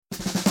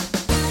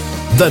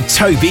The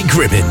Toby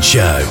Gribbin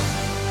Show.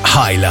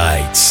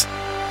 Highlights.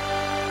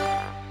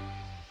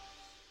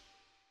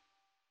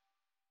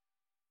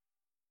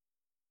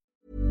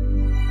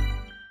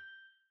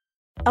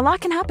 A lot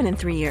can happen in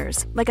 3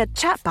 years, like a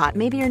chatbot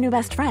may be your new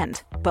best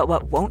friend. But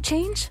what won't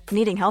change?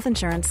 Needing health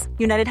insurance.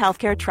 United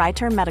Healthcare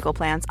Tri-Term Medical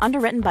Plans,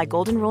 underwritten by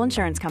Golden Rule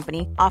Insurance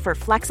Company, offer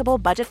flexible,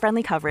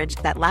 budget-friendly coverage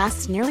that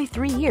lasts nearly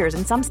 3 years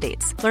in some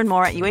states. Learn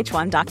more at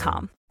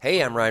uh1.com.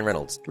 Hey, I'm Ryan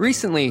Reynolds.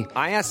 Recently,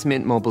 I asked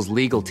Mint Mobile's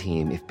legal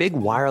team if big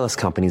wireless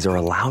companies are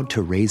allowed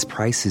to raise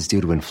prices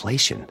due to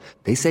inflation.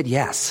 They said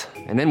yes.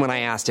 And then when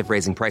I asked if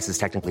raising prices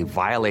technically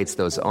violates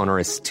those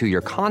onerous two-year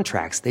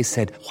contracts, they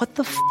said, "What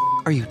the f***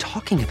 are you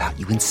talking about,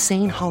 you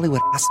insane Hollywood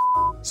ass?"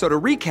 So to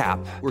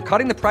recap, we're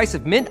cutting the price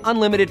of Mint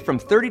Unlimited from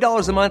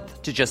 $30 a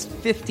month to just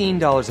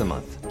 $15 a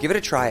month. Give it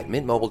a try at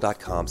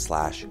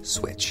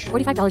mintmobile.com/switch.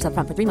 $45 up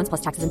front for 3 months plus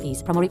taxes and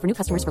fees. Promo rate for new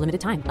customers for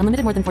limited time.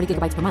 Unlimited more than 40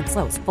 gigabytes per month.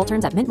 Slows full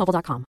terms at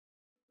mintmobile.com.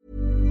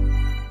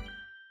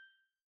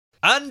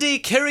 Andy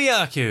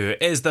Kyriacou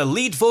is the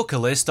lead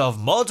vocalist of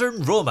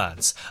Modern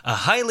Romance, a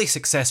highly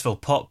successful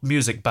pop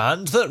music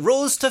band that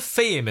rose to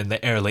fame in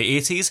the early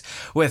 80s.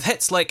 With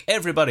hits like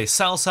Everybody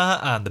Salsa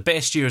and The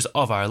Best Years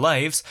of Our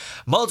Lives,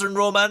 Modern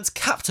Romance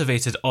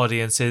captivated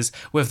audiences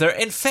with their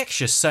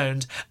infectious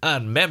sound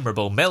and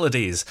memorable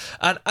melodies.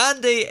 And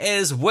Andy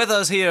is with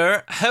us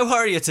here. How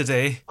are you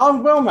today?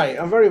 I'm well, mate.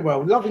 I'm very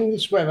well. Loving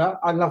this weather.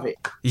 I love it.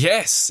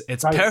 Yes,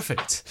 it's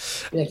perfect.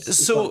 Yes.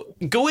 So,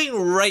 going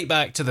right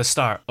back to the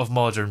start of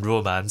Modern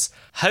Romance,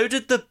 how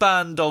did the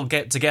band all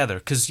get together?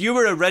 Because you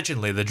were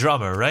originally the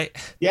drummer, right?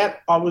 Yeah,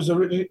 I was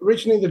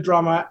originally the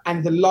drummer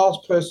and the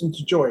last person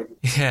to join.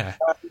 Yeah.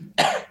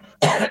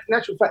 In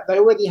actual fact, they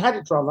already had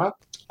a drummer.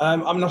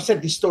 I've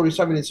said this story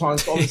so many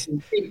times, but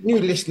obviously new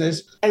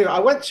listeners. Anyway, I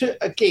went to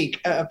a gig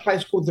at a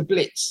place called The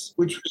Blitz,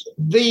 which was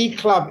the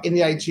club in the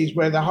 80s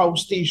where the whole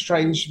Steve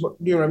Strange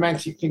New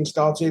Romantic thing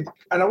started.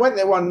 And I went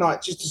there one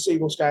night just to see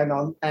what's going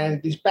on.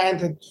 And this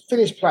band had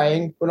finished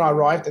playing when I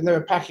arrived and they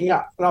were packing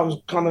up. And I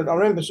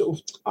remember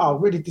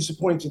really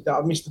disappointed that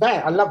I missed the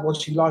band. I love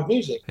watching live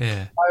music.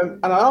 Yeah.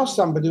 And I asked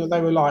somebody what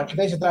they were like, and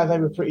they said they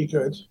were pretty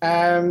good.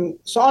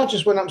 So I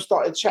just went up and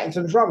started chatting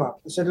to the drummer.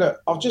 I said, "Look,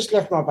 I've just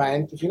left my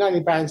band. If you know any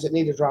bands that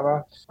need a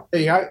drummer,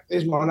 there you go.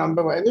 Here's my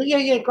number." And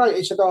yeah, great.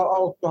 He said,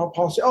 I'll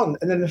pass it on.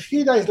 And then a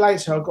few days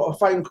later, I got a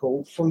phone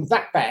call from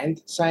that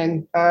band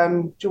saying,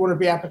 "Do you want to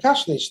be our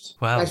percussionist?"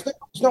 Wow. It's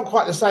not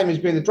quite the same as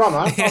being the drummer.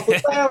 I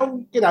thought,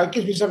 well, it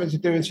gives me something to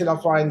do until I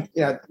find,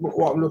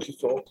 what I'm looking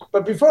for.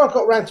 But before I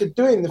got around to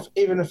doing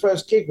even the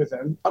first gig with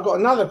them, I got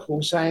another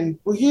call saying,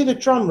 "Were you the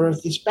drummer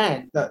of this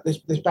band, this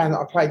band that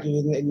I played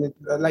with in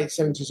the late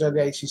 70s,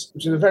 early 80s,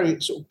 which was a very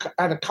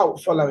had a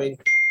cult following?"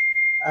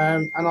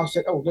 And I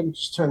said, "Oh, let me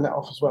just turn that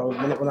off as well in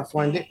a minute when I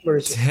find it. Where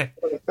is it?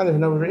 I don't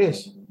even know where it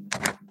is.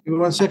 Give me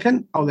 1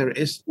 second. Oh, there it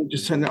is. Let me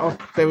just turn that off.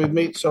 Bear with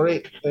me.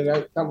 Sorry. There you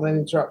go. Don't want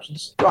any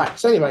interruptions." Right.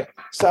 So anyway,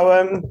 so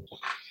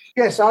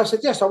I said,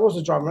 yes, I was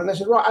a drummer. And they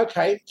said, right,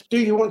 okay, do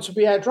you want to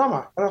be our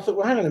drummer? And I thought,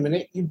 well, hang on a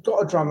minute, you've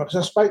got a drummer, because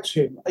I spoke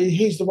to him.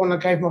 He's the one I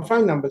gave my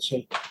phone number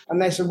to. And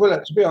they said, well,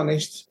 look, to be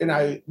honest,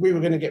 we were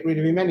going to get rid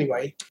of him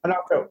anyway. And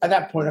at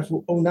that point, I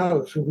thought, oh,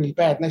 no, I feel really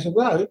bad. And they said,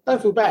 well, no,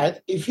 don't feel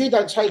bad. If you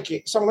don't take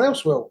it, someone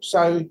else will.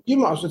 So you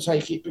might as well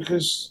take it,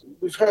 because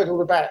we've heard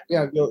all about,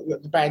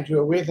 the band you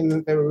were with,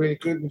 and they were really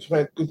good. We've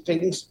heard good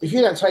things. If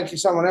you don't take it,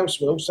 someone else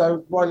will.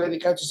 So why let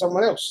it go to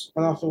someone else?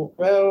 And I thought,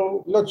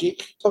 well,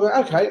 logic. So I went,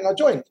 okay, and I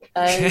joined.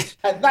 And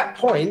at that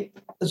point,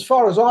 as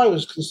far as I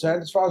was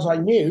concerned, as far as I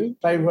knew,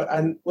 they were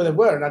an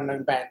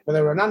unknown band. But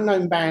they were an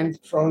unknown band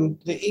from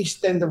the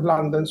east end of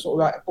London, sort of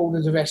like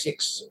borders of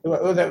Essex.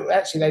 Well, they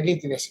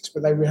lived in Essex,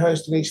 but they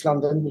rehearsed in East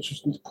London, which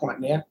was quite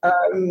near.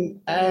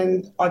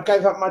 And I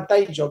gave up my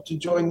day job to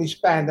join this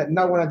band that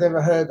no one had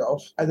ever heard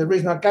of. And the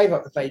reason I gave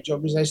up the day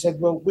job is they said,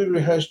 well, we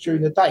rehearse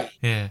during the day.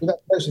 Yeah. We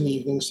don't rehearse in the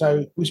evening,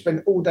 so we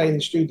spend all day in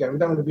the studio. We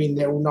don't want to be in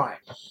there all night.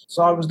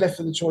 So I was left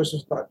with the choice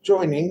of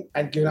joining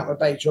and giving up my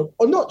day job,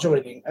 or not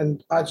joining.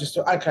 And I just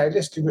thought, okay,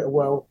 let's give it a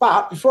whirl.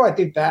 But before I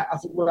did that, I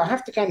thought, well, I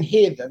have to go and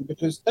hear them,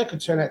 because they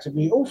could turn out to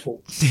be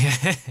awful.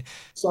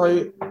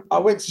 So I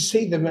went to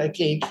see them at a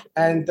gig,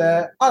 and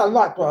I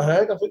liked what I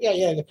heard. I thought,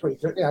 yeah, they're pretty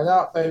good.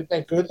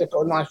 They're good. They've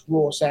got a nice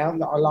raw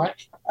sound that I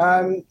like.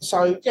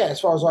 So yeah, as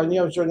far as I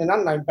knew, I was joining an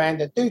unknown band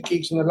that do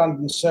gigs on the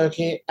London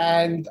circuit,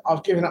 and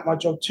I've given up my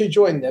job to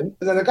join them.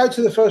 And then I go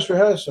to the first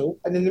rehearsal,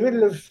 and in the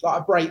middle of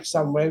a break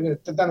somewhere,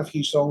 we've done a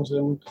few songs,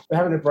 and we're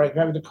having a break,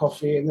 we're having a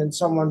coffee, and then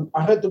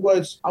I heard the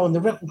words, "Oh, and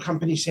the record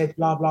company said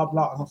blah blah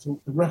blah," and I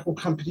thought, the record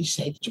company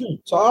said, "What do you mean?"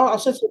 So I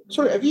said,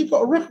 "Sorry, have you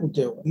got a record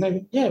deal?" And they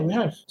went, "Yeah, we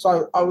have."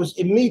 So I was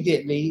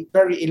immediately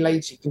very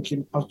elated,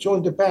 thinking, I've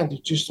joined a band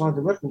who's just signed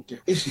a record deal.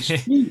 This is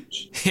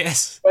huge.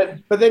 Yes.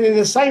 But then in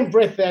the same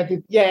breath they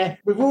did, yeah,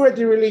 we've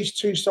already released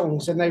 2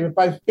 songs and they were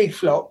both big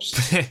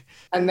flops.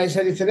 And they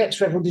said, if the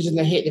next record isn't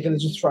a hit, they're going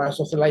to just throw us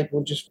off the label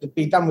and just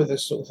be done with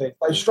us, sort of thing.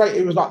 So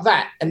it was like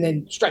that, and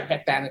then straight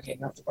back down again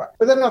after that.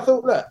 But then I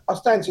thought, look, I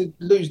stand to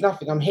lose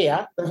nothing. I'm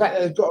here. The fact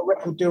that they've got a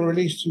record deal,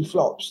 released 2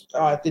 flops,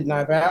 I didn't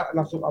know about, and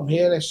I thought, I'm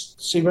here, let's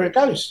see where it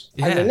goes.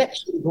 Yeah. And the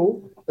next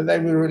single,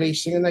 that they were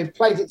releasing, and they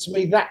played it to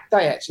me that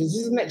day, actually. This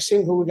is the next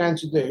single we're going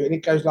to do, and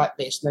it goes like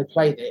this, and they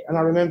played it. And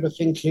I remember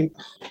thinking,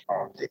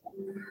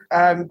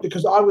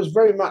 because I was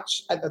very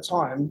much at the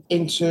time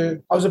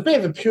I was a bit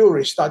of a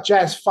purist, like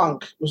jazz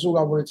funk was all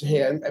I wanted to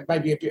hear, and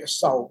maybe a bit of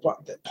soul, but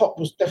pop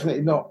was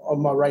definitely not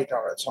on my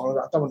radar at the time.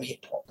 I don't want to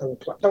hit pop, I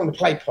don't want to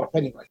play pop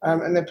anyway.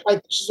 And they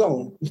played this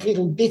song, this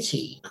little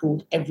ditty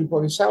called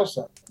Everybody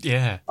Salsa.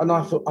 Yeah. And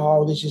I thought,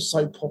 oh, this is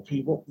so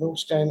poppy,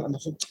 what's going on? And I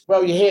thought,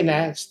 well, you're here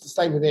now,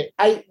 stay with it.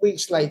 8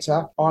 weeks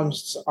later, I'm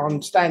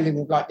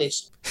standing like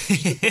this,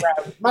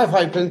 mouth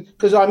open,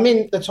 because I'm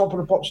in the Top of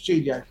the Pop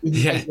studio with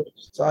the 8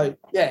 weeks. So,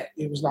 yeah,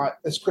 it was like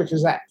as quick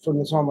as that from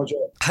the time I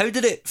joined. How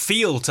did it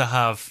feel to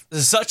have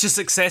such a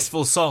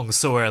successful song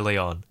so early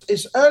on?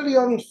 It's early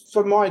on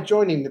for my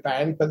joining the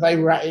band, but they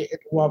were at it a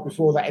while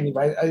before that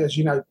anyway, as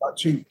you know, like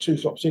two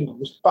flop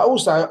singles. But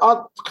also,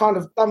 I'd kind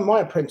of done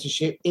my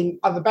apprenticeship in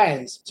other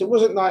bands. So it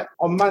wasn't like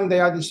on Monday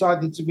I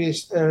decided to be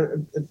a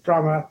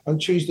drummer, on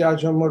Tuesday I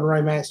joined Modern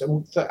Romance,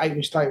 and 8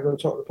 weeks later on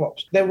Top of the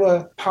Pops. There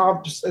were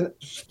pubs and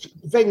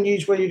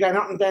venues where you're going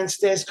up and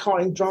downstairs,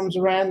 carting drums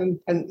around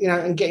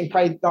and getting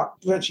paid like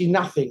virtually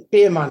nothing,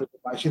 beer money,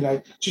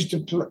 just to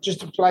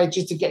play,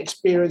 just to get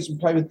experience and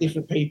play with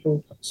different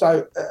people.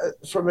 So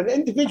from an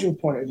individual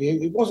point of view,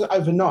 it wasn't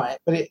overnight,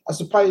 but I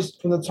suppose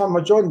from the time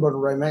I joined Modern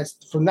Romance,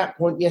 from that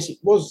point, yes, it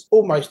was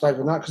almost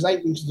overnight, because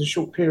 8 weeks is a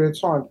short period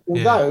of time.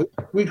 Although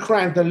we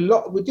crammed a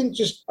lot, I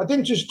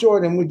didn't just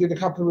join and we did a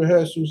couple of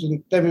rehearsals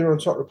and then we were on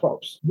Top of the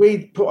Pops.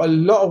 We put a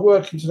lot of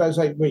work into those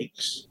 8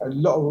 weeks.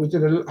 We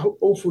did an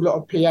awful lot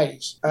of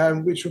PAs,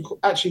 which were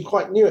actually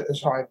quite new at the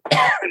time.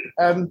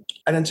 And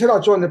until I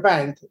joined the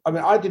band,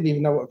 I didn't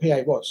even know what a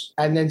PA was.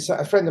 And then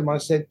a friend of mine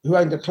who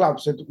owned a club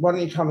said, why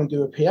don't you come and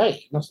do a PA?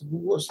 And I said,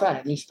 well, what's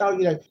that? And he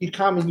said, you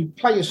come and you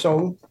play your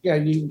song,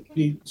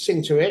 you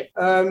sing to it,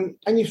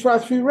 and you throw a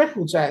few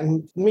records out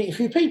and meet a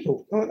few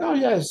people. I went, oh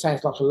yeah, it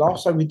sounds like a laugh.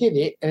 So we did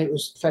it, and it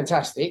was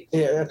fantastic.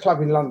 A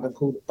club in London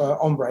called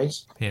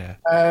Hombres. Yeah.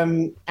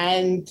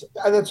 And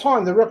at the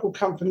time, the record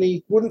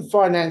company wouldn't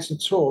finance a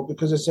tour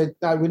because they said,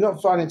 no, we're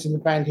not financing the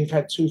band who've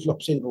had 2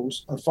 flop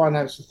singles and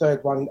finance the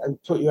third one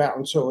and put you out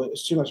on tour.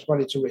 It's too much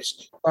money to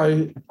risk.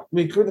 So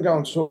we couldn't go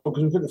on tour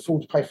because we couldn't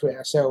afford to pay for it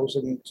ourselves.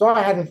 And so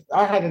I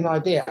had an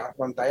idea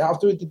one day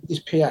after we did this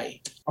PA.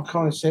 I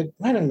kind of said,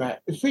 wait a minute,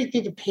 if we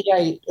did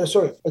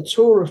a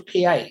tour of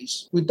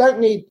PAs, we don't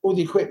need all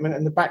the equipment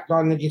and the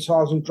backline and the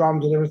guitars and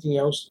drums and everything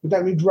else. We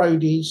don't need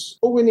roadies.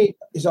 All we need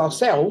is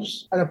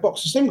ourselves and a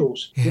box of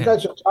singles. We go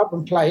to a club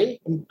and play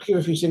and give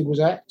a few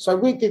singles out. So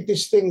we did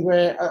this thing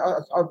where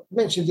I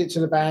mentioned it to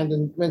the band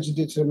and mentioned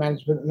it to the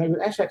management, and they went,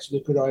 that's actually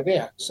a good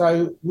idea.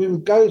 So we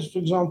would go, for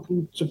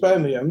example, to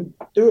Birmingham,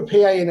 do a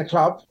PA in a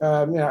club,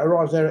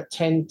 arrive there at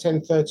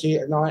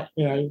 10:30 at night,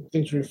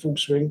 things were in full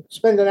swing,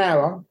 spend an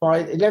hour.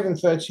 By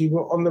 11:30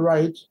 we're on the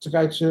road to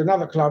go to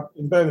another club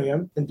in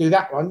Birmingham and do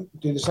that one,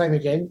 do the same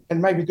again,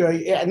 and maybe do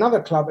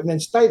another club and then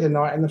stay the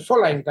night, and the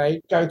following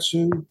day go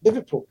to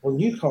Liverpool or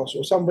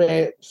Newcastle or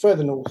somewhere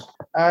further north.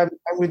 And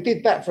we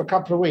did that for a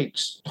couple of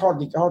weeks.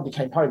 Hardly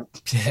came home.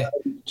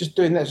 Just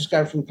doing that, just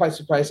going from place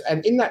to place.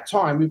 And in that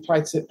time, we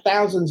played to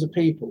thousands of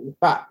people,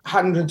 but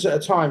hundreds at a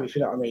time, if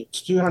you know what I mean.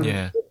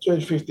 200,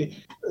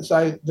 250.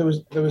 So there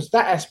was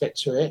that aspect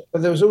to it,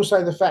 but there was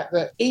also the fact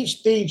that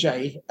each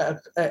DJ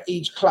at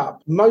each club,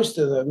 most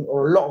of them,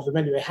 or a lot of them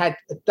anyway, had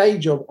a day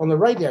job on the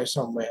radio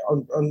somewhere,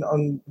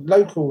 on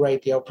local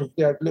radio,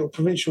 little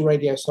provincial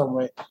radio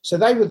somewhere. So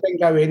they would then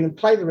go in and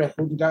play the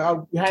record and go,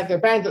 oh, we had the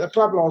band at the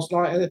club last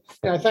night,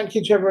 and thank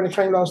you to everyone who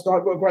came last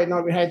night, what a great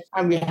night we had,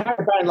 and we had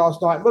a band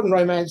last night, Modern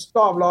Romance,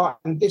 blah, blah,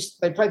 and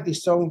they played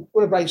this song,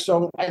 what a great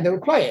song, and they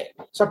would play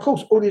it. So, of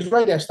course, all these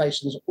radio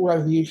stations all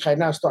over the UK are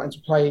now starting to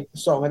play the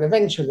song, and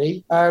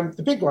eventually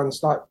the big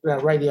ones like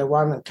Radio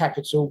 1 and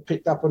Capital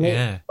picked up on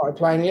it, started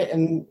playing it,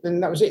 and then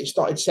that was it. It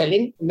started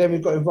selling, and then we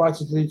got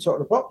invited to do Top of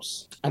the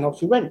Pops, and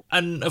off we went.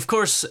 And, of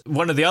course,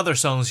 one of the other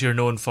songs you're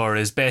known for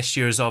is Best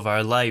Years of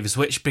Our Lives,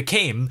 which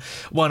became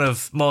one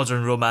of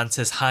Modern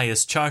Romance's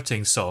highest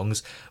charting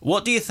songs.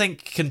 What do you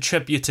think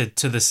contributed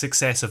to the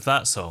success of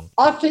that song?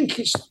 I think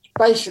it's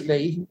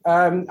basically,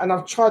 and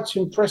I've tried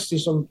to impress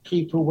this on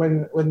people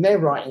when they're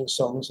writing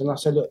songs, and I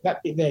say, look,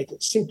 that bit there,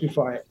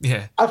 simplify it.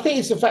 Yeah. I think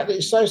it's the fact that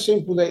it's so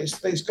simple that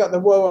it's got the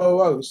whoa, whoa,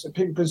 whoas that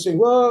people can sing.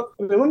 Well,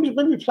 when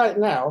we play it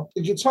now,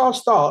 the guitar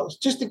starts,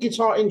 just the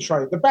guitar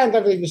intro. The band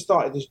haven't even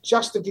started, it's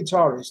just the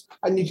guitarist,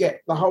 and you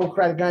get the whole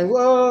crowd going,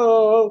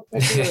 whoa,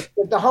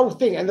 the whole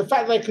thing. And the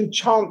fact they can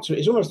chant to it,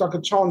 it's almost like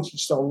a chanty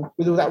song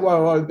with all that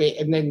whoa, whoa bit,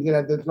 and then,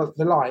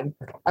 the line.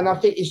 And I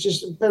think it's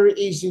just very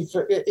easy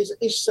for,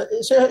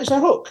 it's a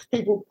hook.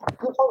 People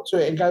look onto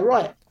it and go,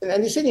 right.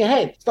 And it's in your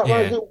head. It's like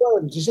one of those little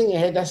worms. It's in your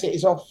head. That's it.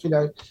 It's off,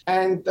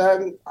 And I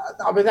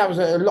mean, that was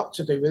a lot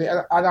to do with it.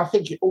 And I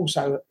think it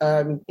also,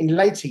 in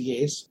later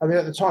years, I mean,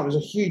 at the time, it was a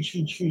huge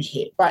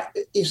hit. But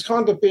it's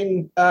kind of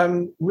been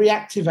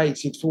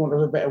reactivated, for want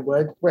of a better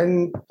word,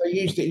 when they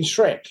used it in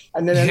Shrek.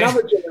 And then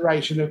another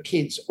generation of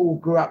kids all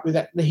grew up with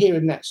that,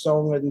 hearing that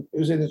song, and it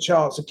was in the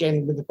charts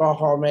again with the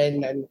Baha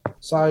Men. And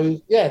so,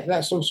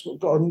 that song's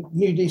got a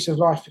new lease of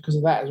life because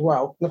of that as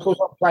well. And of course,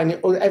 I'm playing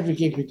it, every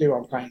gig we do,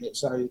 I'm playing it.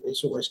 So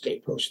it's always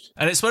getting pushed.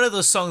 And it's one of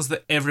those songs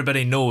that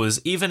everybody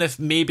knows, even if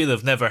maybe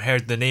they've never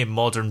heard the name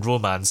Modern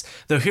Romance.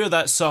 They'll hear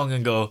that song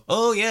and go,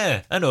 oh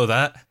yeah, I know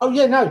that. Oh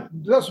yeah, no,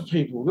 lots of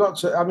people,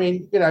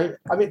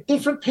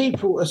 different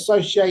people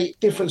associate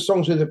different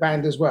songs with the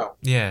band as well.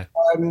 Yeah.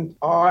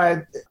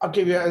 I'll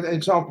give you an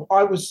example.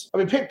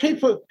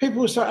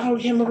 People will say, oh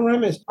yeah, Modern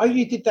Romance, oh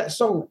you did that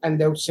song, and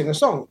they'll sing a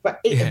song. But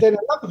then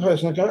another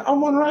person will go, oh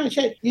Modern Romance,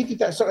 yeah, you did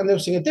that song, and they'll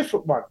sing a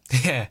different one.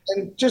 Yeah.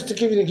 And just to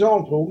give you an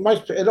example,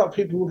 a lot of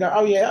people will go,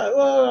 oh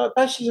yeah,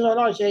 Bashes of Our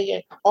Lives, yeah.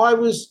 I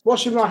was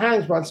washing my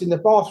hands once in the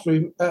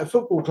bathroom at a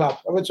football club.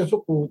 I went to a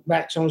football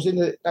match. I was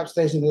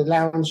upstairs in the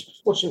lounge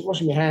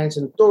washing my hands,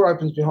 and the door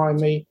opens behind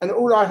me, and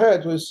all I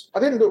heard was, I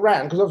didn't look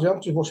round because obviously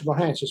I'm just washing my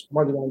hands, just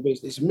minding my own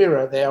business. There's a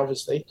mirror there,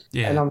 obviously,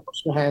 and I'm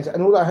washing my hands,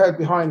 and all I heard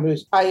behind me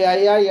was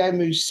ay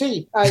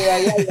Moosey,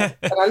 ay.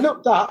 And I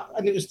looked up,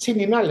 and it was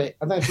Timmy Mallet.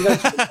 I don't know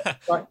if you know.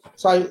 Right.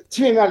 So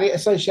Timmy Mallet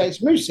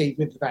associates Moosey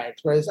with the band,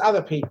 whereas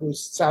other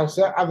people's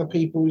salsa, other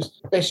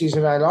people's Besties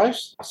of Our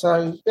Lives.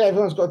 So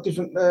everyone's got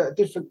a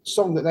different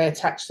song that they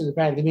attach to the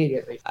band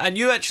immediately. And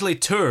you actually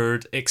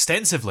toured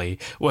extensively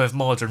with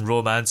Modern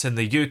Romance in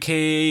the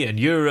UK and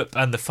Europe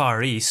and the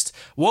Far East.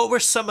 What were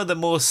some of the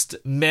most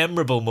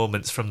memorable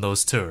moments from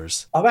those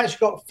tours? I've actually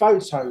got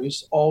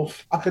photos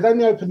of, I could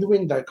only open the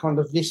window kind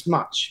of this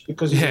much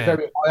because it's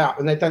very high up,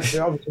 and obviously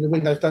the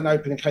windows don't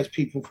open in case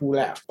people fall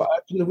out. But I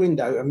opened the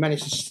window and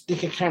managed to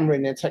stick a camera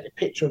in there and take a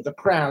picture of the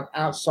crowd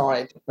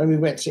outside when we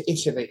went to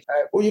Italy.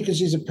 All you can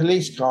see is a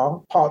police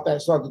car parked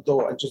outside the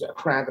door and just a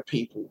crowd of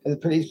people. And the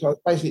police car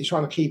basically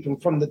trying to keep them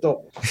from the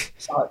door.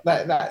 So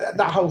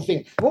that whole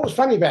thing. What was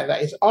funny about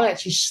that is I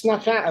actually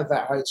snuck out of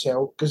that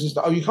hotel because it's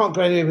like, you can't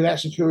go anywhere without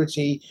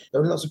security.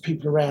 There were lots of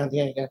people around.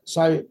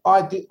 So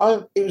I did.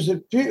 It was a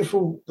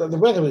beautiful. The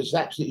weather was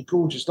absolutely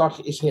gorgeous, like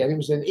it is here. And it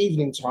was an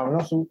evening time,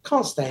 and I thought,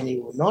 can't stay in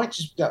here all night,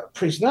 just a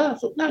prisoner. I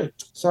thought no.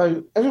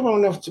 So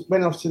everyone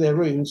went off to their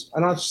rooms,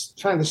 and I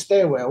just found a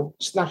stairwell,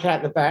 snuck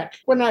out the back,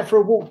 went out for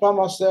a walk by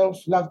myself.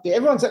 Loved it.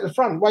 Everyone's at the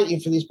front waiting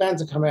for this band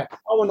to come out.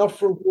 I went off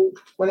for a walk.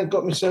 When I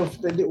got myself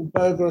a little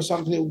burger or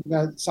something,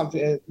 a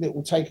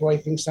little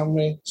takeaway thing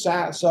somewhere.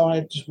 Sat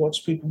outside, just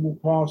watched people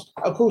walk past.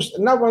 Of course,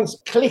 no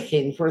one's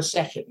clicking for a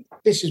second.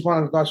 This is one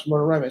of the guys from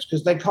Modern Romance,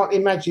 because they can't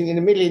imagine in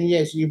a million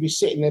years you'd be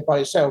sitting there by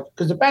yourself,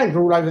 because the band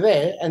are all over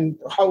there and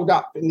holed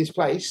up in this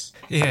place.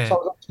 Yeah. So I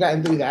was up to go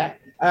and do that.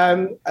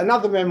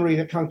 Another memory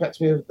that comes back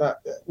to me of that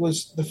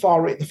was the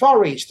Far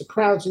East. The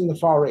crowds in the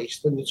Far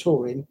East when you're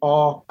touring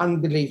are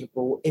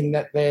unbelievable in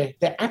that their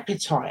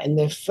appetite and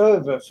their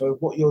fervour for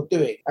what you're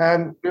doing.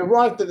 We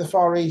arrived at the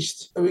Far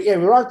East. We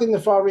arrived in the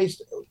Far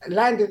East,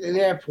 landed at the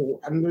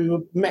airport, and we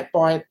were met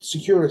by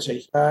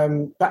security,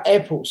 but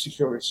airport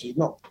security,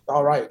 not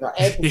our own,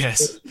 like airport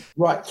security.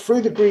 Right,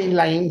 through the green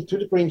lane, through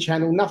the green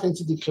channel, nothing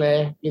to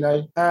declare,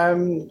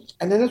 And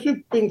then as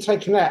we've been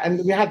taken out,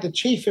 and we had the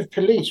chief of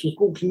police was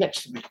walking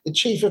next to me. The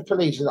chief of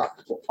police was like,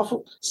 I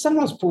thought,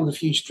 someone's pulled a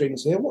few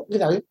strings here,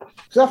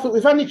 because I thought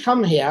we've only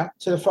come here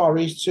to the Far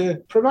East to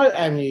promote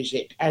our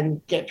music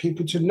and get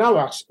people to know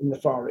us in the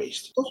Far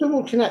East. As we're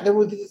walking out, there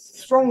were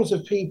these throngs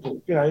of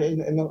people,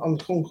 on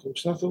the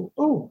concourse, and I thought,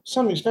 oh,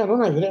 something's going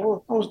on over there.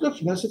 Well, I was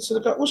looking, I said to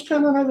the guy, what's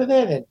going on over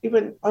there then? He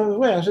went, over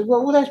where? I said,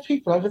 well, all those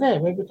people over there,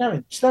 where we're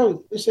going.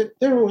 So he said,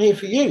 they're all here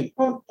for you.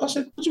 Well, I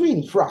said, what do you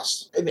mean for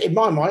us? In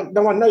my mind,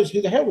 no one knows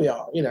who the hell we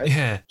are,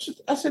 Yeah.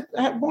 I said,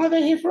 why are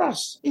they here for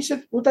us? He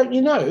said, well, don't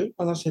you know?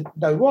 And I said,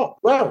 no, what?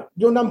 Well,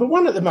 you're number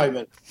one at the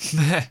moment.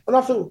 And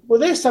I thought, well,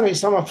 there's something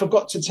someone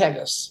forgot to tell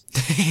us.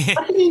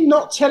 How can you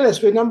not tell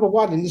us we're number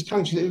one in this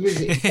country that we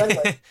visit?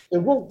 Anyway, we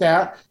walked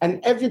out,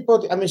 and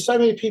everybody, so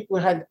many people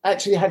had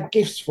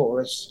gifts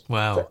for us.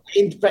 Wow.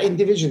 But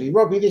individually.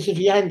 Robbie, this is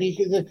for you, Andy.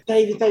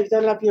 David, I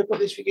love you. I've got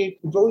this for you.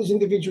 We've got all these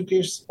individual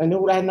gifts and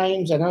all our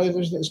names and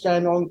everything that's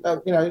going on,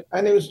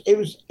 And it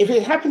was, if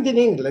it happened in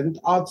England,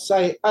 I'd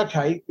say,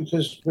 okay,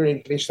 because we're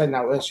English, they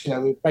know us,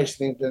 we're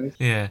based in England.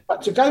 Yeah.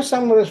 But to go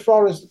somewhere as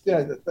far as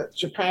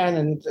Japan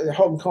and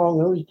Hong Kong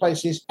and all these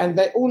places, and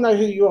they all know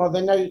who you are.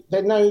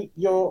 They know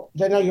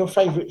your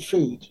favourite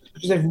food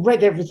because they've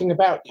read everything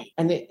about you.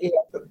 And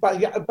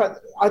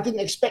but I didn't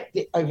expect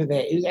it over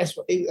there. As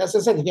I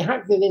said, if you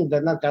happen in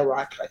England, I'd go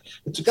right, okay.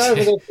 But to go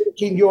over there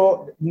thinking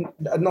you're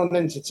a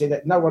non-entity,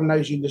 that no one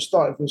knows you, you're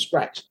starting from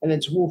scratch, and then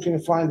to walk in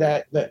and find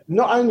out that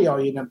not only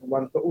are you number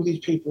one, but all these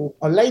people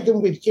are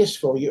laden with gifts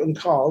for you and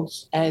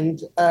cards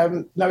and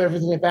know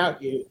everything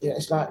about you.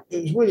 It's like,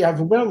 it was really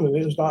overwhelming.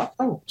 It was like,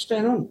 oh, what's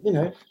going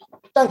on?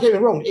 don't get me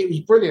wrong, it was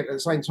brilliant at the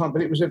same time,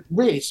 but it was a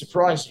really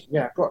surprising,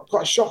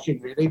 quite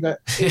shocking, really. But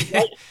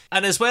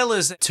and as well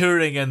as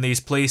touring in these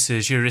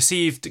places, you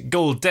received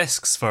gold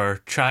discs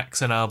for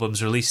tracks and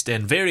albums released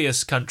in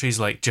various countries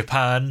like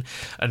Japan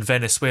and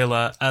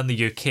Venezuela and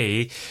the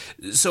UK.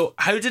 So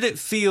how did it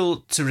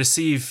feel to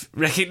receive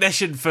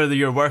recognition for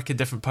your work in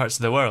different parts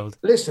of the world?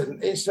 Listen,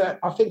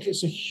 I think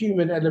it's a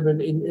human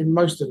element in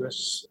most of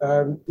us.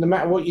 No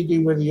matter what you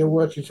do, whether you're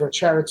working for a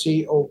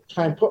charity or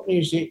playing pop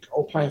music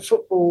or playing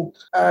football,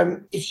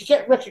 if you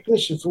get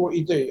recognition for what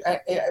you do,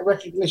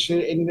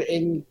 recognition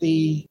in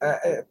the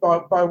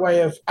by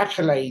way of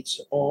accolades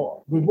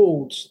or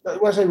rewards.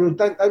 When I say rewards,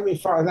 don't mean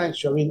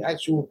financial. I mean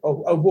actual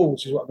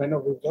awards is what I mean,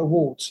 not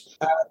awards.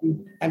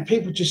 And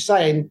people just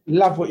saying,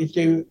 love what you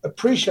do,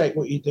 appreciate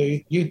what you do,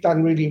 you've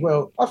done really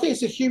well. I think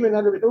it's a human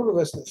element in all of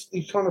us that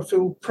you kind of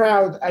feel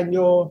proud and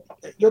you're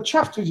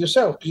chuffed with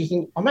yourself because you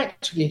think, I'm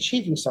actually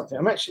achieving something.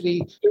 I'm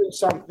actually doing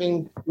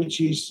something which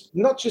is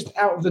not just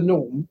out of the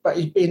norm, but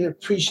is being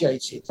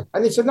appreciated.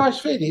 And it's a nice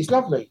feeling. It's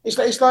lovely.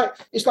 It's like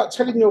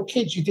telling your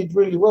kids you did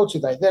really well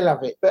today. They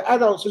love it. But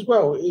adults as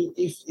well.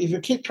 If a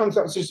kid comes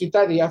up and says to you,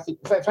 Daddy, I think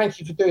thank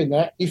you for doing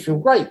that, you feel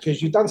great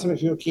because you've done something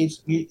for your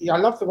kids. I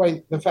love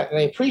the fact that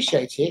they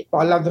appreciate it, but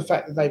I love the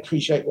fact that they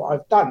appreciate what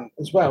I've done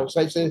as well.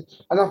 So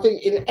and I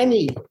think in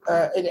any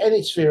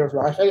sphere of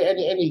life,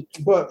 any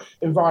work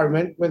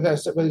environment, whether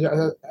as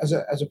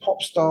a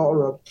pop star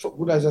or a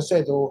footballer, as I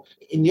said, or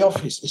in the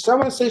office, if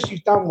someone says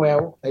you've done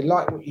well, they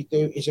like what you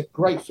do, it's a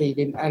great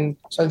feeling. And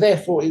so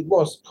therefore it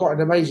was quite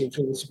an amazing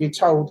feeling to be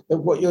told that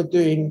what you're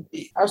doing,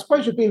 I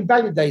suppose you're being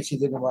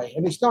validated in a way,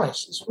 and it's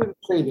nice. It's a really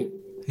feeling.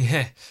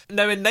 Yeah.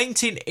 Now, in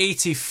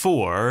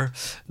 1984,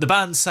 the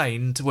band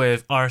signed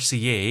with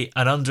RCA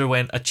and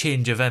underwent a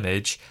change of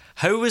image.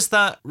 How was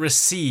that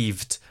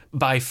received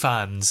by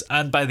fans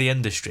and by the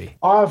industry?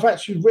 I've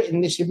actually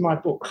written this in my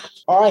book.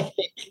 I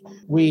think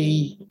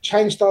we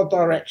changed our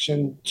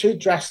direction too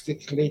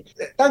drastically.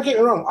 Don't get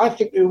me wrong, I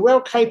think we were well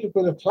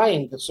capable of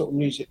playing the sort of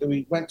music that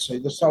we went to,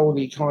 the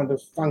soul-y kind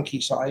of funky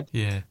side.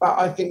 Yeah. But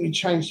I think we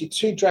changed it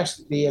too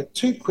drastically,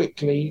 too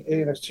quickly,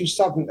 too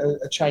sudden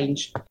a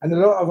change. And a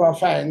lot of our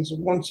fans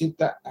wanted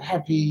that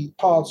happy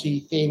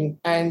party thing.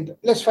 And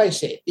let's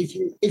face it,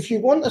 if you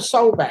want a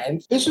soul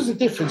band, this was the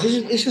difference.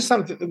 This is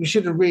something that we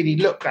should have really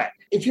looked at.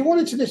 If you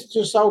wanted to listen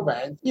to a soul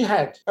band, you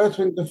had Earth,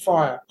 Wind and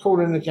Fire, Kool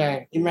and the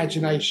Gang,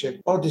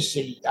 Imagination,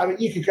 Odyssey. I mean,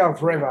 you could go on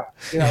forever.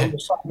 All the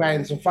soul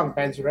bands and funk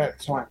bands were at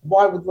the time.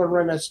 Why would one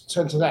Remus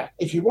turn to that?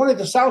 If you wanted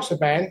a salsa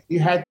band, you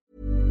had...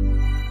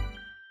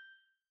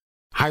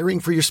 Hiring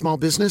for your small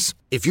business?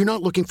 If you're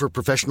not looking for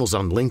professionals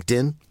on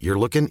LinkedIn, you're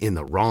looking in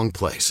the wrong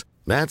place.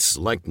 That's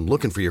like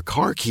looking for your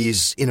car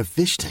keys in a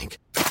fish tank.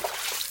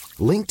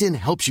 LinkedIn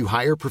helps you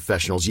hire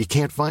professionals you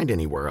can't find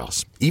anywhere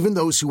else, even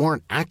those who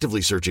aren't actively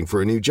searching for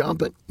a new job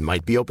but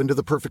might be open to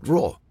the perfect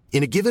role.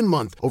 In a given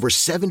month, over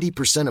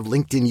 70% of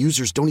LinkedIn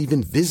users don't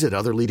even visit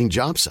other leading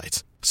job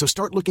sites. So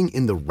start looking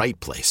in the right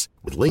place.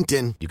 With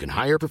LinkedIn, you can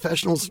hire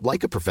professionals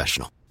like a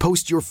professional.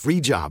 Post your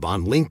free job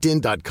on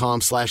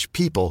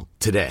linkedin.com/people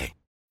today.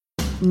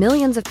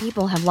 Millions of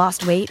people have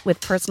lost weight with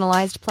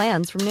personalized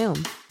plans from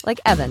Noom. Like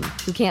Evan,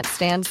 who can't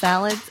stand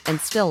salads and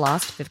still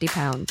lost 50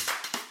 pounds.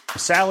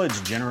 Salads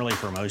generally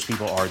for most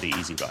people are the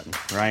easy button,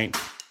 right?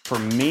 For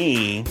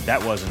me,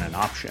 that wasn't an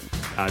option.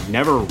 I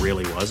never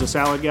really was a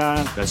salad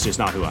guy. That's just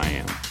not who I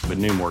am. But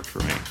Noom worked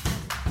for me.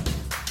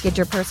 Get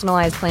your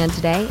personalized plan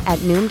today at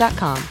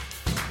Noom.com.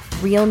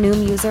 Real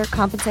Noom user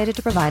compensated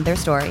to provide their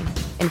story.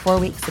 In 4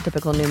 weeks, the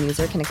typical Noom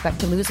user can expect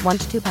to lose 1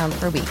 to 2 pounds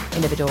per week.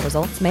 Individual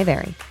results may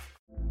vary.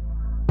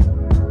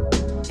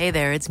 Hey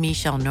there, it's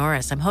Michelle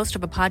Norris. I'm host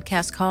of a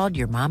podcast called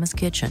Your Mama's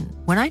Kitchen.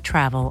 When I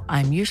travel,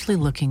 I'm usually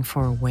looking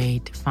for a way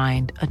to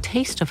find a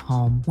taste of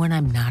home when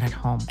I'm not at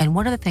home. And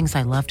one of the things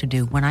I love to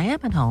do when I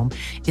am at home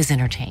is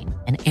entertain.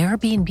 And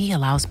Airbnb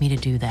allows me to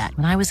do that.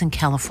 When I was in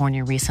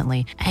California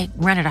recently, I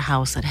rented a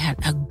house that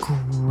had a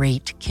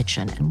great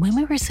kitchen. And when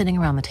we were sitting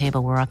around the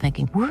table, we're all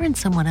thinking, we're in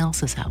someone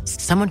else's house.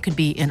 Someone could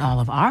be in all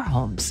of our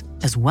homes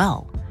as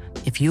well.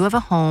 If you have a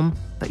home,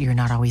 but you're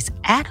not always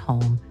at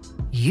home,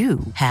 you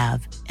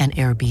have an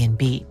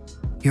Airbnb.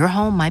 Your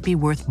home might be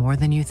worth more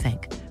than you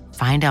think.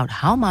 Find out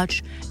how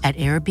much at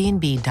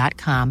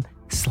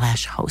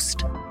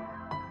airbnb.com/host.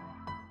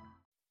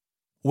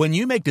 When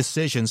you make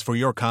decisions for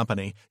your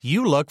company,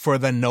 you look for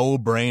the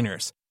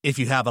no-brainers. If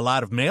you have a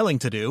lot of mailing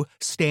to do,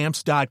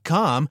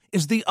 Stamps.com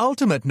is the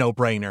ultimate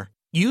no-brainer.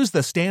 Use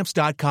the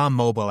Stamps.com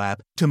mobile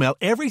app to mail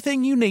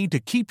everything you need to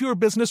keep your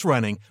business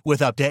running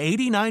with up to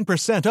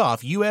 89%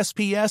 off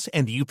USPS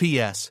and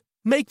UPS.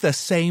 Make the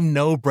same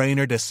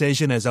no-brainer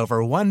decision as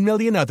over 1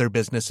 million other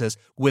businesses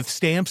with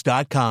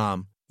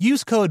Stamps.com.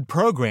 Use code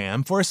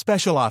PROGRAM for a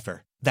special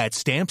offer. That's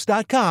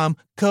Stamps.com,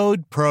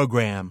 code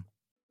PROGRAM.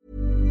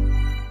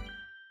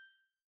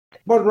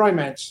 Modern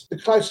Romance, the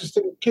closest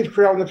thing, Kid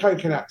Creole and the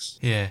Coconuts.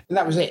 Yeah. And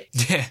that was it.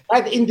 Yeah. I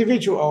had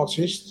individual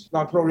artists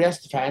like Gloria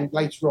Estefan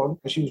later on,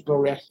 because she was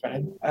Gloria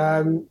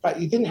Estefan, but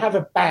you didn't have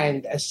a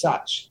band as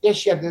such.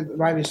 Yes, you had the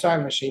Raven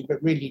Sewing Machine,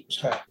 but really it was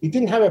her. You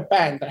didn't have a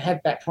band that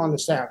had that kind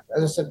of sound.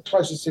 As I said, the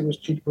closest thing was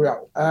Kid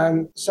Creole.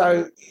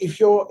 So if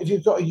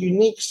you've got a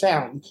unique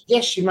sound,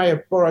 yes, you may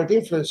have borrowed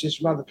influences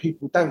from other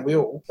people, don't we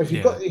all? But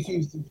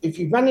if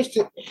you've managed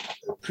to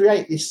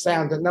create this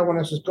sound that no one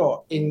else has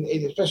got,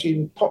 especially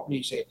in pop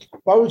music,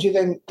 why would you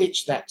then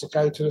ditch that to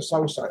go to the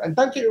soul side? And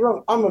don't get me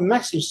wrong, I'm a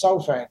massive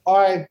soul fan.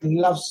 I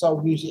love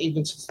soul music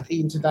even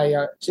today.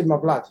 It's in my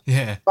blood.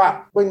 Yeah.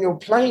 But when you're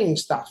playing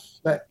stuff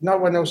that no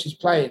one else is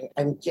playing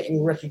and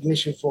getting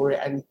recognition for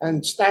it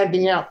and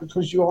standing out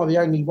because you are the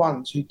only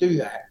ones who do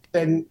that,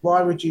 then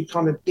why would you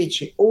kind of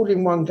ditch it all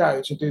in one go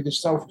to do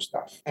this soulful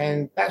stuff?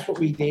 And that's what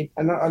we did.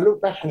 And I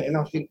look back on it and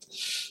I think,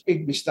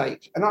 big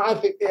mistake. And I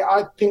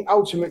think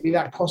ultimately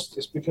that cost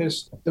us,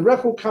 because the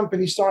record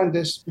company signed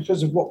us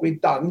because of what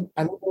we'd done,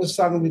 and all of a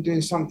sudden we're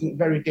doing something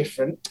very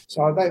different.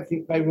 So I don't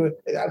think they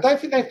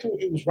thought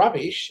it was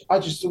rubbish. I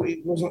just thought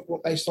it wasn't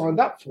what they signed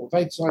up for.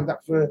 They'd signed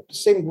up for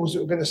singles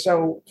that were going to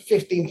sell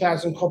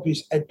 15,000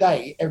 copies a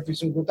day, every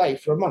single day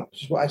for a month,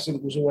 which is what our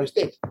singles always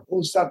did. All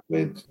of a sudden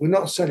we're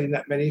not selling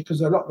that many,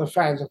 because a lot of the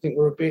fans, I think,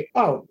 were a bit,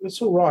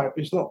 it's all right,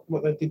 but it's not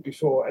what they did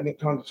before, and it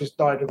kind of just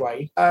died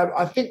away.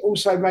 I think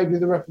also maybe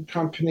the record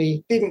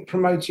company didn't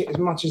promote it as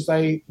much as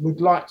they would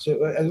like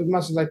to, as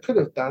much as they could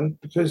have done,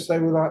 because they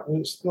were like,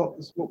 well, it's not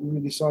what we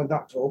really signed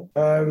up for.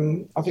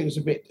 I think it was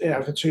a bit,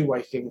 of a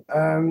two-way thing.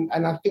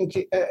 And I think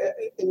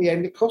in the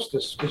end it cost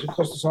us, because it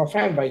cost us our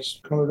fan base.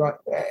 Kind of like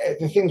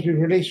the things we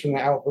released from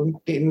that album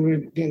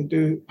didn't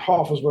do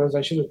half as well as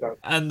they should have done.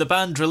 And the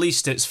band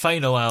released its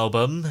final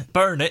album,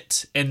 Burn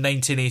It, in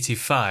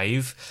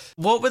 1985.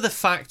 What were the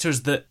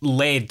factors that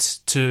led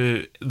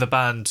to the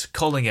band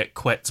calling it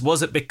quits?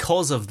 Was it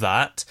because of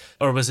that,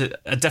 or was it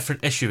a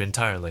different issue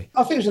entirely?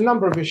 I think it was a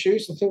number of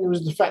issues. I think it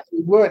was the fact that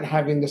we weren't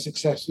having the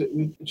success that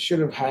we should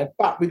have had,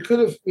 but we could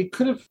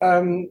have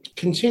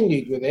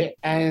continued with it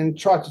and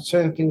tried to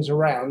turn things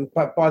around.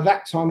 But by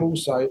that time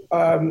also,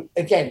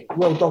 again,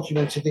 well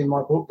documented in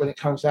my book when it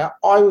comes out,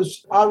 I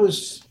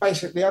was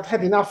basically, I'd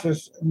had enough of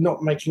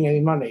not making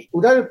any money.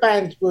 Although the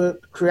band were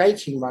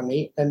creating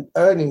money and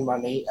earning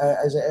money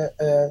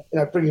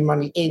bringing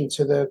money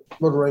into the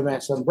Modern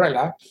Romance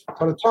umbrella,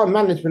 by the time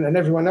management and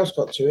everyone else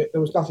got to it,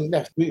 there was nothing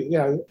left.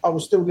 I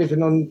was still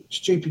living on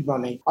stupid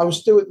money. I was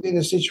still in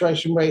a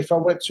situation where if I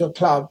went to a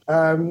club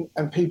and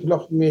people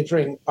offered me a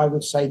drink, I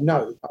would say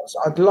no.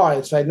 I'd lie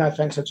and say, no,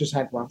 thanks, I just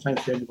had one,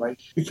 thank you anyway,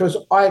 because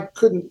I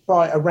couldn't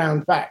buy a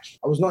round back.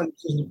 I was not in a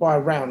position to buy a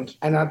round,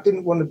 and I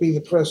didn't want to be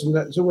the person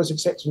that's always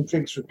accepting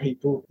drinks from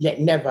people, yet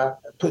never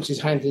puts his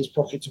hand in his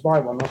pocket to buy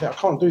one. I think I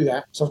can't do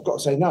that, so I've got to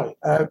say no.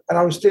 And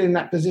I was still in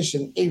that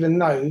position, even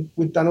though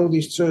we'd done all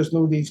these tours and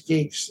all these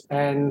gigs,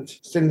 and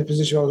still in the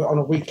position I was on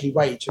a weekly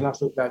wage. And I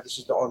thought, no, this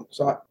is not on.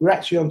 So we're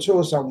actually on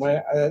tour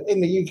somewhere in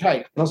the UK.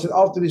 And I said,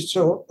 after this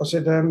tour,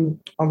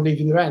 I'm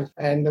leaving the band.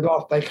 And the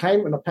last day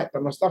came, and I packed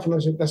up my stuff, and I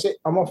said, that's it,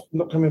 I'm off, I'm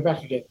not coming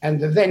back again. And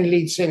the then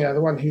lead singer,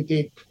 the one who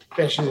did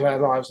Best Years of Our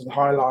Lives and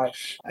High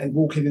Life and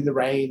Walking in the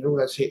Rain and all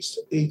those hits,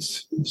 he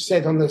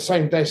said on the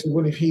same day,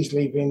 well, if he's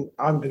leaving,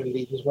 I'm going to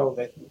leave as well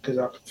then, because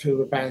I can feel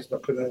the band's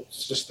not going to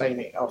sustain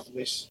it after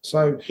this.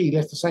 So he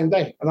left the same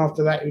day. And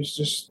after that, it was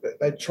just,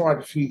 they tried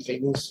a few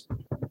things.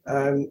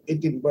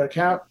 It didn't work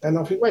out, and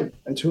off it went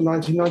until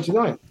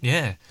 1999.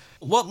 Yeah.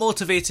 What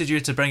motivated you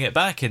to bring it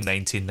back in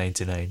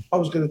 1999? I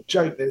was going to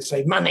joke then and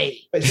say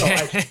money, but it's not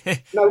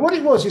actually. No, what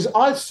it was is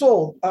I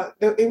saw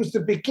it was the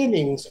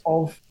beginnings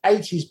of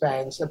 80s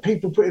bands and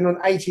people putting on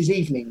 80s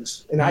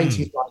evenings in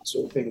 80s night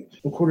sort of thing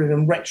and calling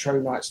them retro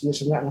nights and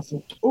this and that. And I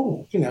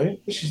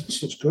thought,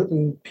 this looks good,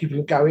 and people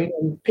are going,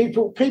 and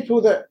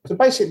people that, so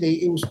basically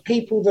it was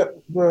people that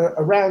were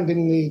around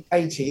in the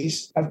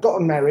 80s, have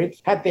gotten married,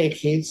 had their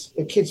kids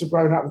have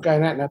grown up and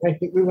going out now. They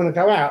think we want to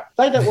go out.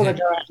 They don't want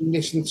to go out and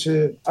listen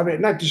to,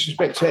 no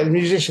disrespect to the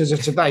musicians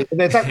of today, but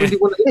they don't really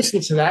want to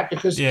listen to that,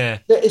 because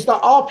it's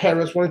like our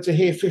parents wanted to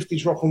hear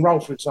 50s rock and roll,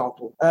 for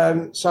example.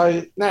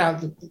 So now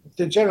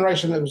the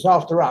generation that was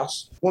after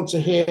us want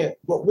to hear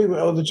what we were,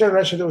 or the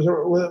generation that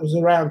was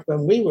around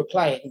when we were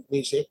playing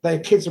music. Their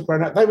kids have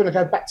grown up. They want to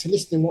go back to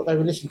listening what they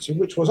were listening to,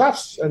 which was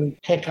us and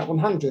Haircut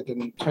 100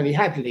 and Tony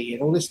Hadley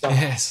and all this stuff.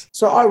 Yes.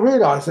 So I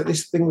realised that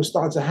this thing was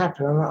starting to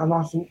happen, and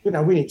I thought,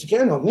 we need to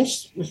get in on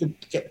this. We could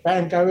get the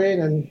band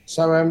going, and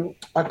so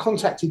I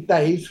contacted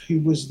Dave, who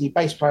was the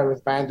bass player of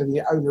the band and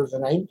the owner of the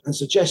name, and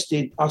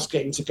suggested us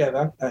getting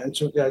together and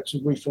to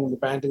reform the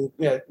band, and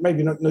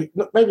maybe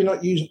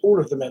not use all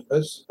of the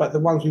members, but the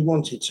ones we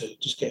wanted to,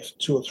 just get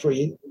 2 or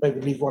 3, maybe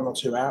leave 1 or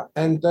 2 out.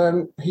 And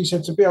he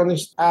said, to be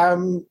honest, I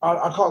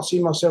can't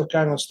see myself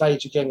going on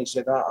stage again. He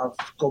said, I've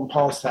gone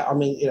past that. I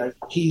mean,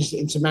 he's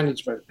into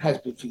management, has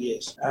been for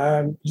years.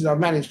 He said, I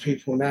manage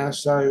people now,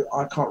 so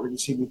I can't really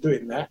see me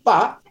doing that.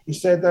 But he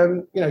said,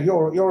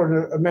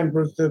 you're a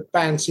member of the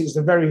band since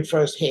the very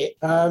first hit.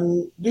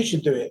 You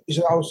should do it. He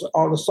said,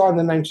 I'll assign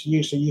the name to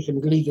you so you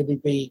can legally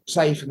be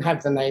safe and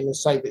have the name and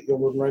say that you're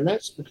Modern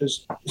Romance,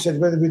 because he said,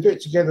 whether we do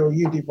it together or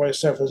you do it by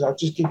yourself, I'll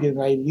just give you the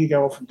name, you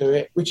go off and do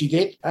it, which he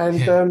did.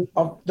 And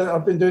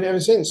I've been doing it ever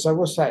since. So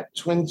what's that,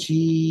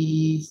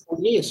 24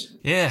 years?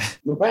 Yeah.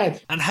 Not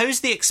bad. And how's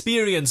the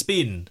experience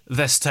been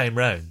this time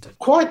round?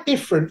 Quite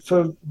different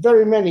for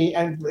very many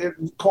and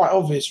quite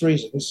obvious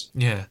reasons.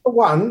 Yeah. For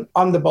one,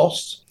 I'm the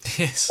boss.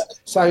 Yes.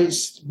 So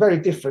it's very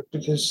different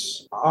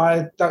because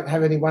I don't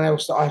have anyone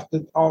else that I have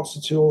to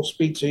answer to or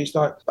speak to. It's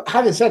like, but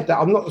having said that,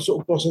 I'm not the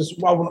sort of boss that's,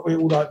 well, I want it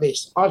all like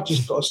this. I've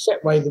just got a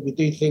set way that we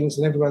do things,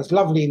 and everyone's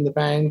lovely in the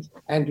band.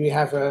 And we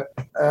have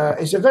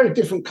it's a very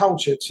different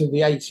culture to the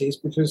 80s,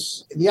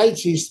 because the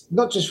 80s,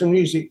 not just for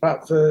music,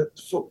 but for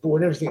football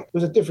and everything,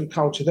 was a different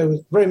culture. There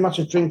was very much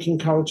a drinking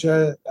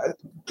culture.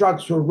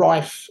 Drugs were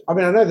rife. I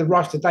mean, I know they're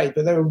rife today,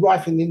 but they were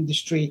rife in the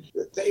industry.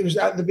 It was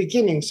at the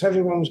beginning, so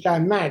everyone was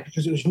going mad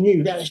because it was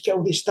new. Let's get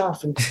all this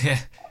stuff. And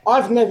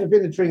I've never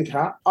been a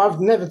drinker. I've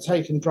never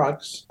taken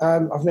drugs.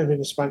 I've never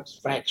even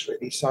smoked fags,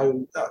 really.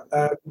 So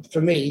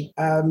for me,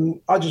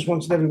 I just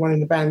wanted everyone in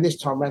the band this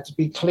time around to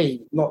be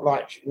clean, not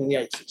like in the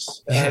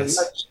 80s.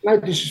 Yes. No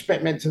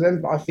disrespect meant to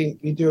them, but I think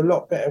you do a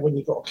lot better when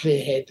you've got a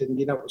clear head and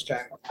you know what's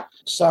going on.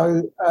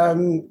 So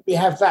we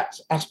have that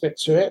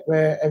aspect to it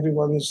where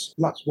everyone's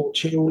much more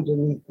chilled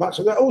and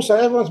also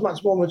everyone's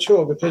much more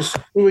mature, because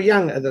we were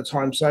young at the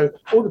time. So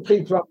all the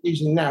people I'm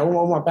using now,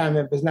 all my band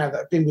members now that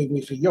have been with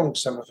me for young,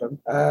 some of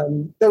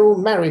them, they're all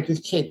married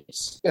with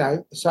kids,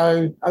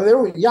 so they're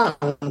all young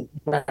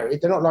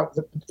married. They're not like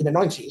in the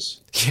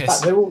 90s.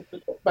 Yes.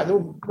 But they're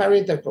all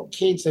married, they've got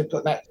kids, they've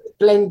got that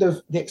blend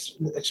of the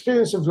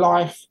experience of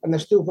life, and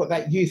they've still got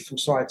that youthful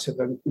side to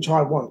them, which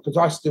I want, because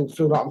I still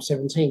feel like I'm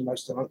 17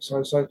 most of the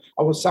time. So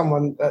I want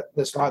someone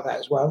that's like that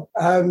as well.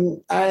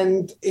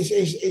 And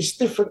it's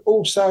different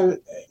also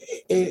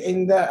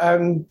in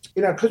that,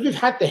 because we've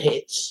had the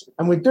hits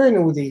and we're doing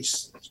all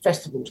these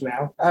festivals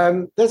now,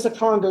 there's a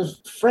kind of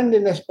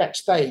friendliness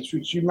backstage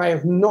which you may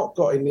have not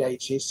got in the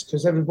 80s,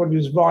 because everybody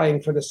was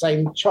vying for the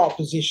same chart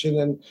position,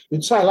 and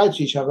we'd say hello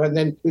to each other, and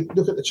then we'd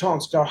look at the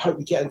charts and go, I hope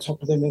we get on top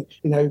of them, and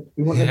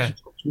we want them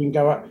to talk to me and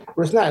go up.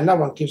 Whereas now no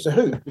one gives a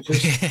hoot,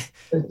 because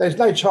there's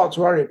no chart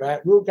to worry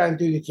about. We'll go and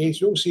do the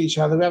gigs, we'll see each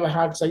other, we have a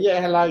hug, say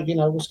hello,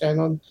 what's going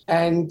on,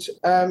 and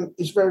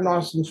it's very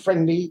nice and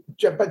friendly,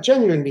 but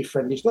genuinely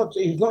friendly. It's not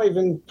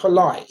even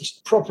polite,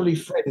 it's properly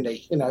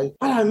friendly. Hello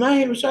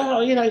mate,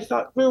 it's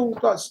like real,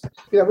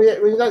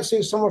 we don't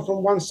see someone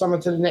from one summer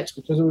to the next,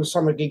 because all the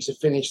summer gigs are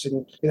finished,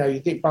 and you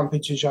did bump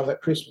into each other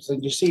at Christmas,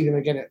 and you see them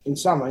again in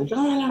summer, and you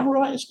go, hello, all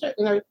right,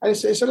 and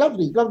it's a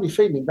lovely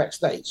feeling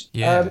backstage.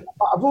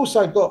 I've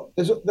also got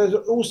there's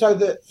also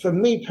that, for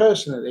me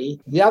personally,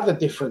 the other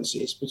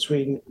differences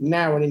between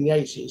now and in the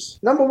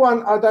 80s. Number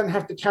one, I don't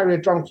have to carry a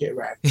drum kit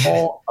around,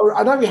 or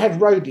I know we had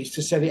roadies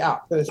to set it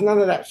up, but there's none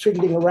of that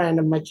fiddling around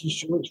and making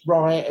sure it's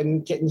right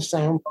and getting the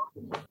sound.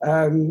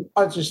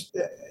 I just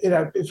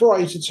before I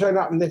used to turn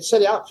up and they'd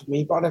set it up for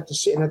me, but I'd have to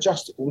sit and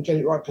adjust it and get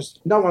it right, because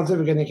no one's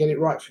ever going to get it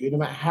right for you, no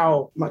matter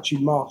how much you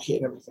mark it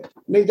and everything.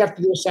 And then you'd have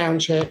to do a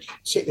sound check,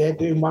 sit there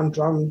doing one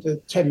drum for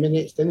 10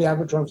 minutes, then the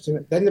other drum for 10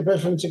 minutes, then the both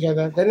of them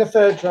together, then the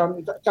third drum.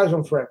 It goes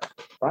on forever,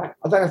 right?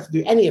 I don't have to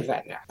do any of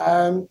that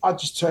now. I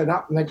just turn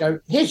up and they go,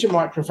 here's your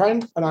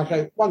microphone, and I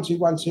go 1 2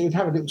 1 2 and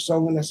have a little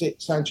song, and that's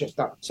it, sound check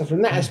done. So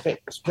from that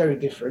aspect, it's very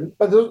different.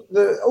 But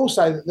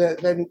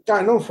then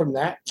going on from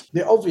that,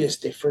 the obvious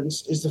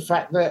difference is the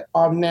fact that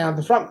I'm now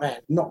the front man,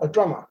 not a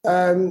drummer.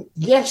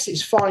 Yes,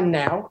 it's fine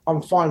now.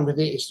 I'm fine with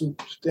it.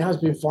 It has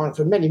been fine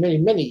for many, many,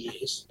 many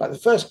years. But the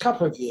first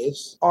couple of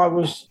years, I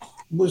was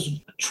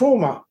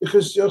trauma,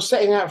 because you're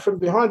setting out from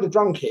behind the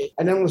drum kit,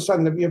 and then all of a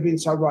sudden you're being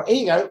told, right, here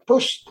you go,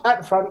 push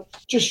at the front,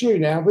 just you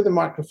now with a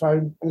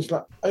microphone, and it's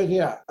like, oh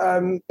dear.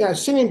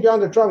 Singing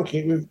behind the drum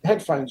kit with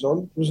headphones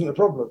on wasn't a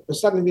problem, but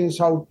suddenly being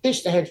told,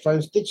 ditch the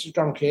headphones, ditch the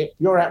drum kit,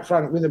 you're out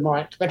front with a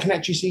mic, they can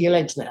actually see your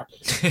legs now.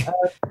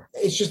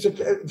 It's just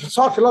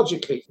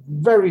psychologically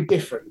very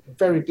different,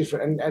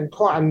 and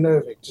quite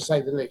unnerving, to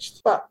say the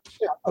least. But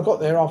I got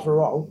there after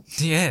a while.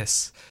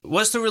 Yes.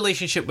 What's the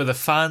relationship with the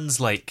fans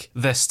like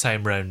this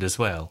time round as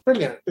well?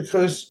 Brilliant,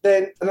 because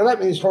then, and I don't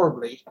mean this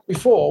horribly,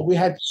 before we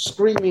had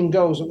screaming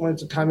girls that wanted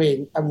to come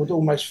in and would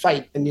almost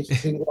faint, and you'd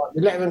think, right,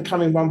 we let them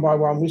come in one by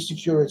one with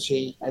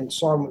security and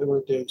sign what they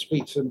want to do and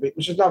speak to them a bit,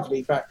 which is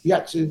lovely, but you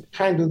had to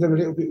handle them a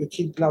little bit with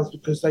kid gloves,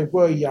 because they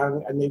were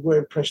young and they were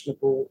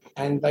impressionable,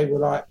 and they were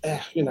like,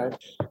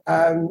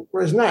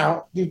 Whereas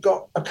now you've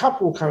got a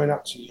couple coming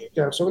up to you.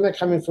 So when they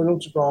come in for an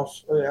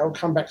autograph or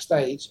come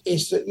backstage,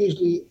 it's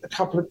usually a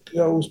couple of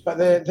girls, but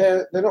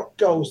they're not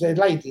girls, they're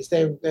ladies.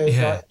 They're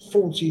like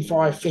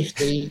 45,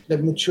 50. They're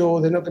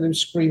mature. They're not going to be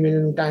screaming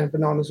and going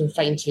bananas and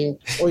fainting.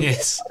 Or you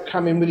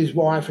come in with his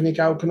wife and he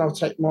go, can I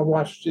take my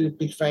wife? She's a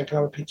big fan. Can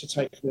I have a picture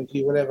taken with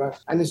you? Whatever.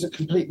 And there's a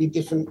completely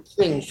different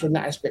thing from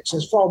that aspect. So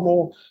it's far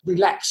more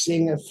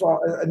relaxing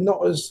and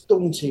not as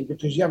daunting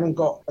because you haven't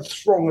got a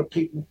throng of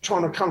people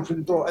trying to come through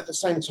the door at the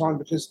same time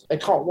because they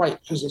can't wait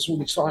because it's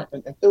all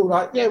excitement. And they're all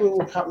like, we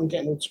walk up and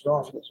get an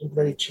autograph, and it's all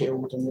very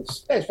chilled and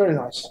it's very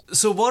nice.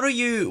 So what are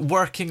you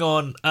working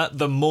on at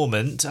the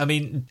moment? I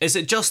mean, is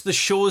it just the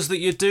shows that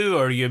you do,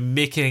 or are you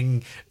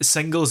making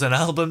singles and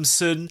albums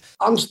soon?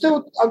 I'm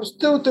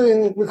still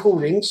doing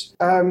recordings.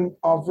 I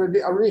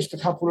released a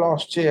couple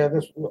last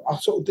year. I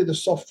sort of did a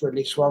soft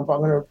release one, but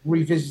I'm going to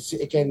revisit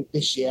it again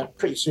this year,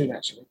 pretty soon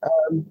actually.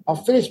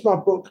 I've finished my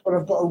book, but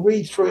I've got to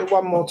read through it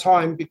one more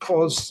time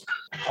because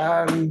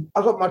I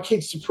got my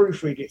kids to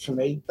proofread it for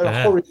me. They were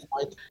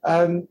horrified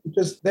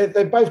because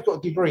they both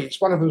got degrees.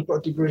 One of them's got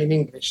a degree in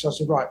English. So I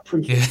said, right,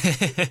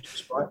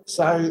 proofread. Right.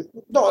 So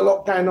not a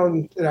lot going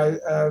on,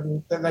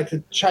 that they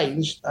could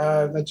change.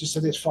 They just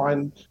said it's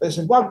fine. They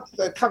said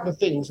a couple of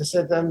things. They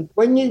said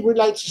when you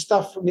relate to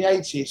stuff from the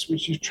 80s,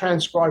 which you've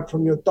transcribed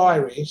from your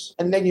diaries,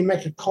 and then you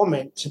make a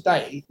comment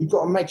today, you've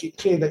got to make it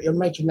clear that you're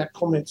making that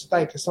comment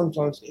today because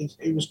sometimes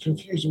it was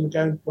confusing. We're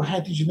going, well,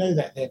 how did you know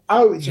that then?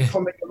 Oh, it's a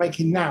comment you're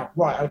making now.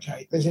 Right,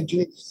 okay. They said you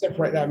need to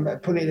separate that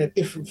and put it in a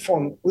different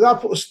font.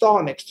 Without put a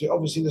star next to it,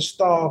 obviously the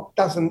star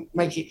doesn't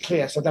make it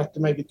clear, so I'd have to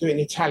maybe do it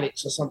in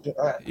italics or something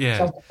like that. Yeah.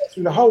 So I've got to go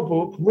through the whole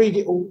book, read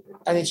it all,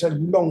 and it's a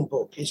long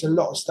book. It's a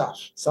lot of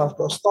stuff. So I've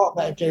got to start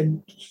that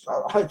again.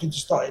 I'm hoping to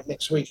start it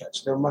next week,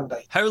 actually, on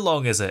Monday. How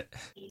long is it?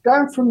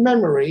 Going from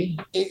memory,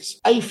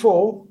 it's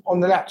A4 on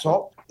the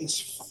laptop.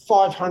 It's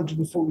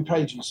 540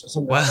 pages or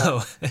something like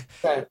that.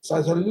 Yeah, so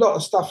there's a lot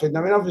of stuff in.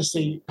 I mean,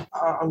 obviously,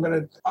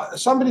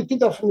 somebody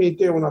did offer me a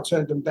deal and I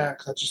turned them down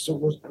because I just thought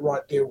it wasn't the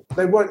right deal.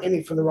 They weren't in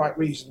it for the right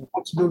reason. I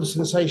wanted to do the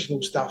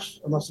sensational stuff.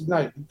 And I said,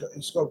 no,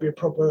 it's got to be a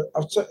proper...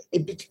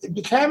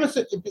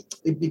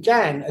 It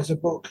began as a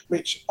book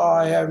which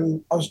I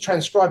was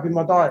transcribing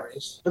my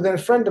diaries. But then a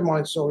friend of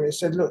mine saw it and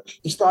said, look,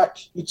 it's like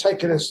you've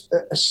taken a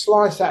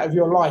slice out of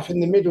your life,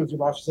 in the middle of your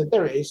life. I said,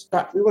 there it is.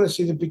 But we want to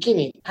see the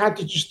beginning. How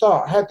did you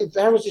start? How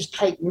was this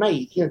cake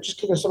made? Just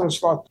give us someone's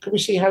slide. Can we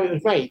see how it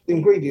was made? The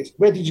ingredients.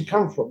 Where did you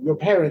come from? Your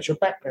parents, your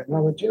background. And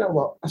I went, do you know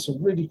what? That's a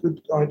really good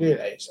idea,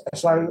 that is.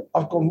 So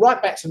I've gone right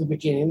back to the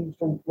beginning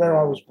from when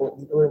I was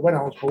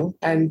born,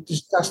 and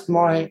discussed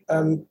my,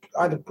 I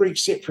had a Greek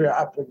Cypriot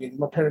upbringing.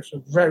 My parents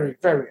were very,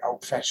 very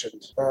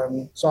old-fashioned.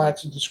 So I had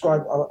to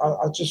describe,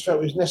 I just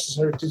felt it was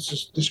necessary to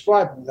just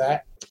describe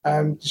that.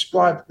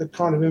 Describe the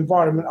kind of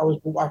environment I was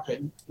brought up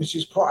in, which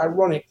is quite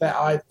ironic that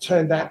I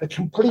turned out the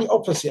complete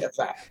opposite of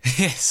that.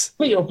 Yes.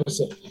 Complete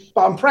opposite.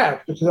 But I'm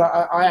proud because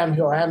I am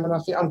who I am, and I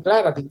think I'm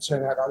glad I didn't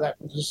turn out like that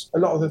because a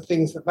lot of the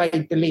things that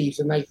they believed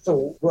and they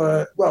thought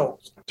were, well,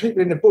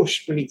 people in the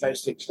bush believe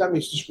those things. That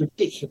means just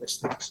ridiculous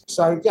things.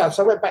 So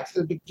I went back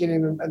to the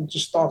beginning and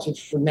just started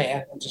from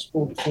there and just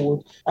brought it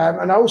forward.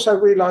 And I also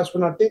realised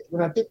when I did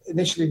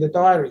initially the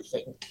diary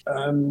thing,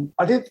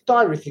 I did the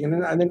diary thing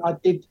and then I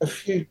did a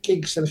few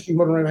gigs and a few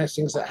modern romance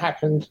things that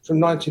happened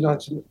from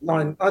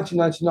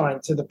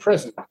 1999 to the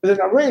present. But then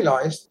I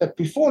realised that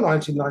before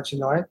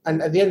 1999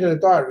 and at the end of the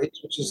diaries,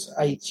 which is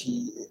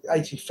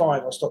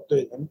 85, I stopped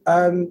doing them,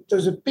 there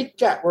was a big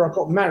gap where I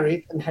got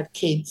married and had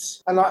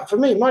kids. And for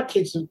me, my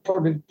kids are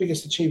probably the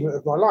biggest achievement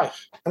of my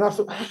life. And I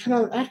thought, how can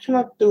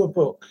I do a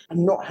book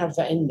and not have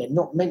that in there,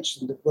 not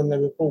mention when they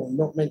were born,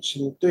 not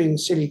mention doing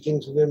silly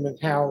things with them and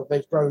how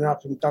they've grown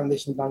up and done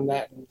this and done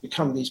that and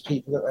become these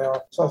people that they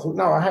are. So I thought,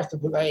 no, I have to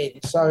put that in.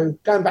 So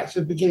going back to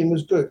the beginning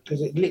was good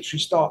because it literally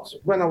starts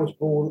when I was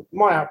born,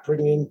 my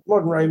upbringing,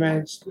 modern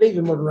romance,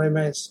 leaving modern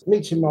romance,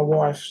 meeting my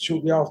wife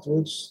shortly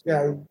afterwards,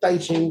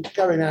 dating,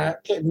 going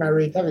out, getting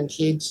married, having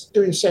kids,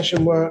 doing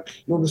session work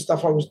and all the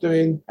stuff I was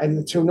doing, and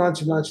until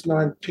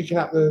 1999 picking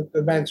up the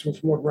mantle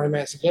for modern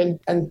romance again,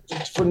 and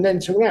from then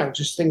till now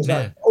just things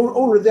like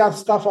all of the other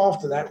stuff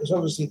after that was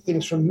obviously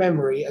things from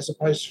memory as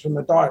opposed to from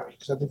a diary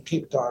because I didn't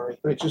keep a diary,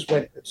 but it just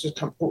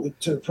come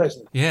to the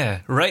present.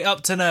 Yeah, right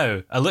up to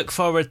now. I look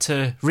forward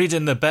to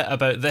reading the bit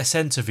about this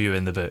interview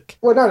in the book.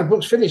 Well, no, the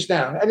book's finished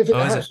now. Anything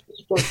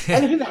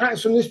that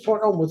happens from this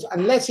point onwards,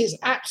 unless it's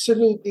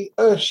absolutely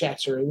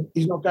earth-shattering,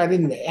 is not going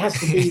in there. It has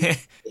to be.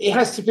 It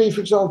has to be.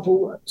 For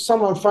example,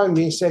 someone phoned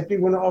me and said, "We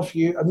want to offer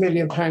you £1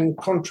 million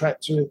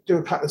contract to do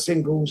a couple of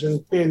singles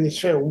and be in this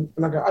film."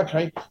 And I go,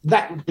 "Okay,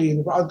 that would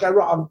be." I'd go,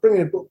 "Right, I'm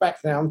bringing the book back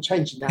now. I'm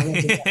changing now."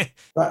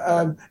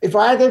 But if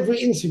I had every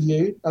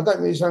interview, I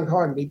don't mean this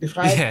unkindly, but if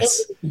I had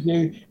every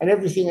interview and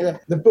everything,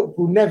 the book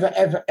will never,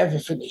 ever, ever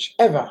finish,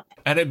 ever.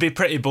 And it'd be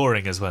pretty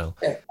boring as well.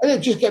 Yeah. And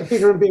it'd just get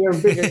bigger and bigger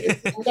and bigger.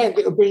 Again,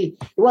 it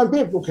won't be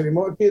a book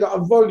anymore. It'd be like a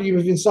volume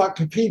of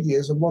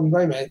encyclopedias and modern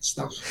romance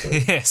stuff. So.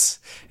 Yes,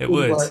 it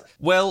would. Right.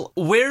 Well,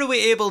 where are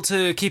we able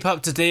to keep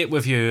up to date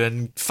with you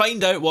and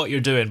find out what you're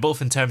doing,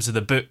 both in terms of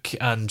the book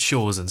and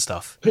shows and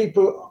stuff?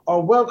 People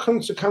are welcome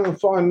to come and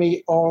find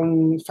me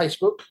on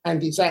Facebook,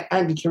 and it's at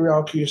Andy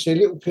Kyriacou. You see a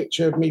little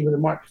picture of me with a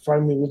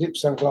microphone, me with lip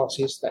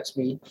sunglasses. That's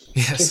me.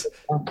 Yes.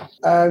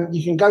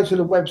 You can go to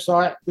the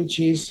website, which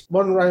is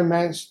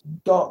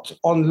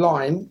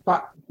modernromance.online,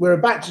 but we're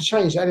about to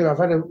change it anyway. I've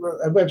had a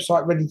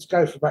website ready to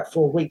go for about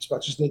 4 weeks, but I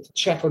just need to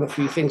check on a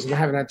few things and I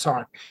haven't had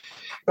time.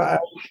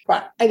 But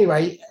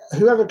anyway,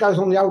 whoever goes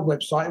on the old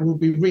website will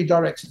be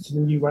redirected to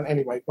the new one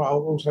anyway. But I'll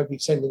also be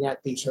sending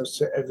out details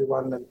to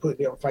everyone and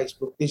putting it on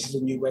Facebook. This is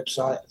a new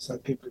website, so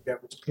people will be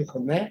able to click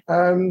on there.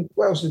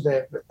 What else is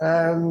there?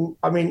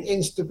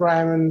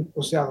 Instagram and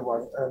what's the other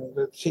one?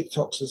 The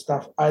TikToks and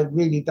stuff. I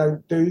really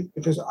don't do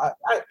because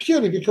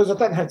purely because I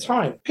don't have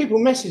time. People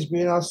message me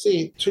and I'll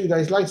see it 2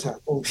 days later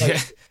on Facebook.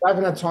 Yeah. I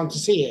haven't had time to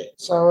see it.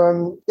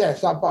 So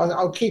but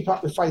I'll keep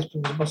up with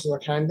Facebook as much as I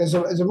can. There's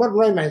a Modern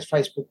Romance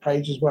Facebook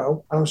page as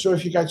well. And I'm sure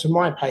if you go to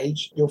my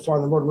page, you'll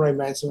find the Modern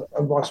Romance and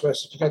vice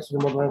versa. If you go to the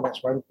Modern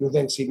Romance one, you'll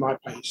then see my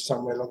page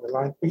somewhere along the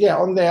line. But yeah,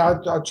 on there,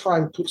 I try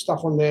and put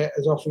stuff on there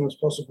as often as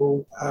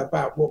possible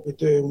about what we're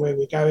doing, where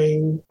we're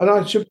going. And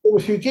I should do a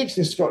few gigs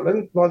in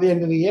Scotland by the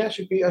end of the year. I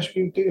should be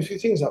doing a few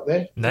things up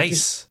there. Nice.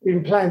 It's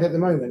been planned at the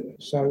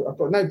moment. So I've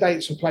got no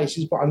dates or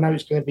places, but I know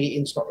it's going to be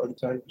in Scotland.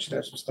 So we should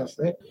have some stuff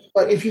there.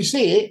 But if you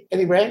see it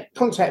anywhere,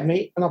 contact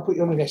me and I'll put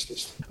you on the guest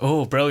list.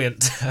 Oh,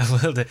 brilliant. I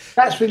will do.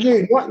 That's for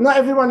you. Not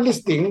everyone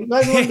listening.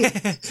 Not everyone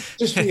listening.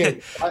 Just for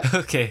you.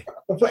 Okay.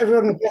 I'll put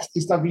everyone on the guest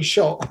list. I'll be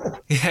shot.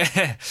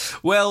 Yeah.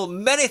 Well,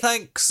 many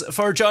thanks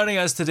for joining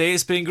us today.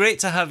 It's been great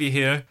to have you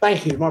here.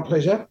 Thank you. My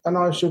pleasure. And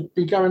I should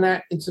be going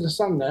out into the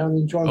sun now and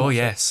enjoying myself.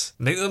 Yes.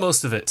 Make the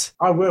most of it.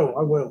 I will.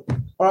 All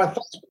right.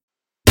 Thanks.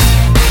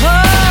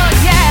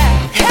 Oh,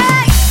 yeah.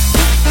 Hey!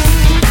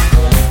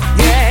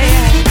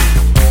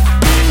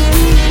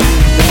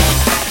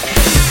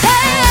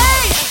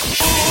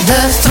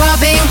 The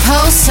throbbing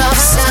pulse of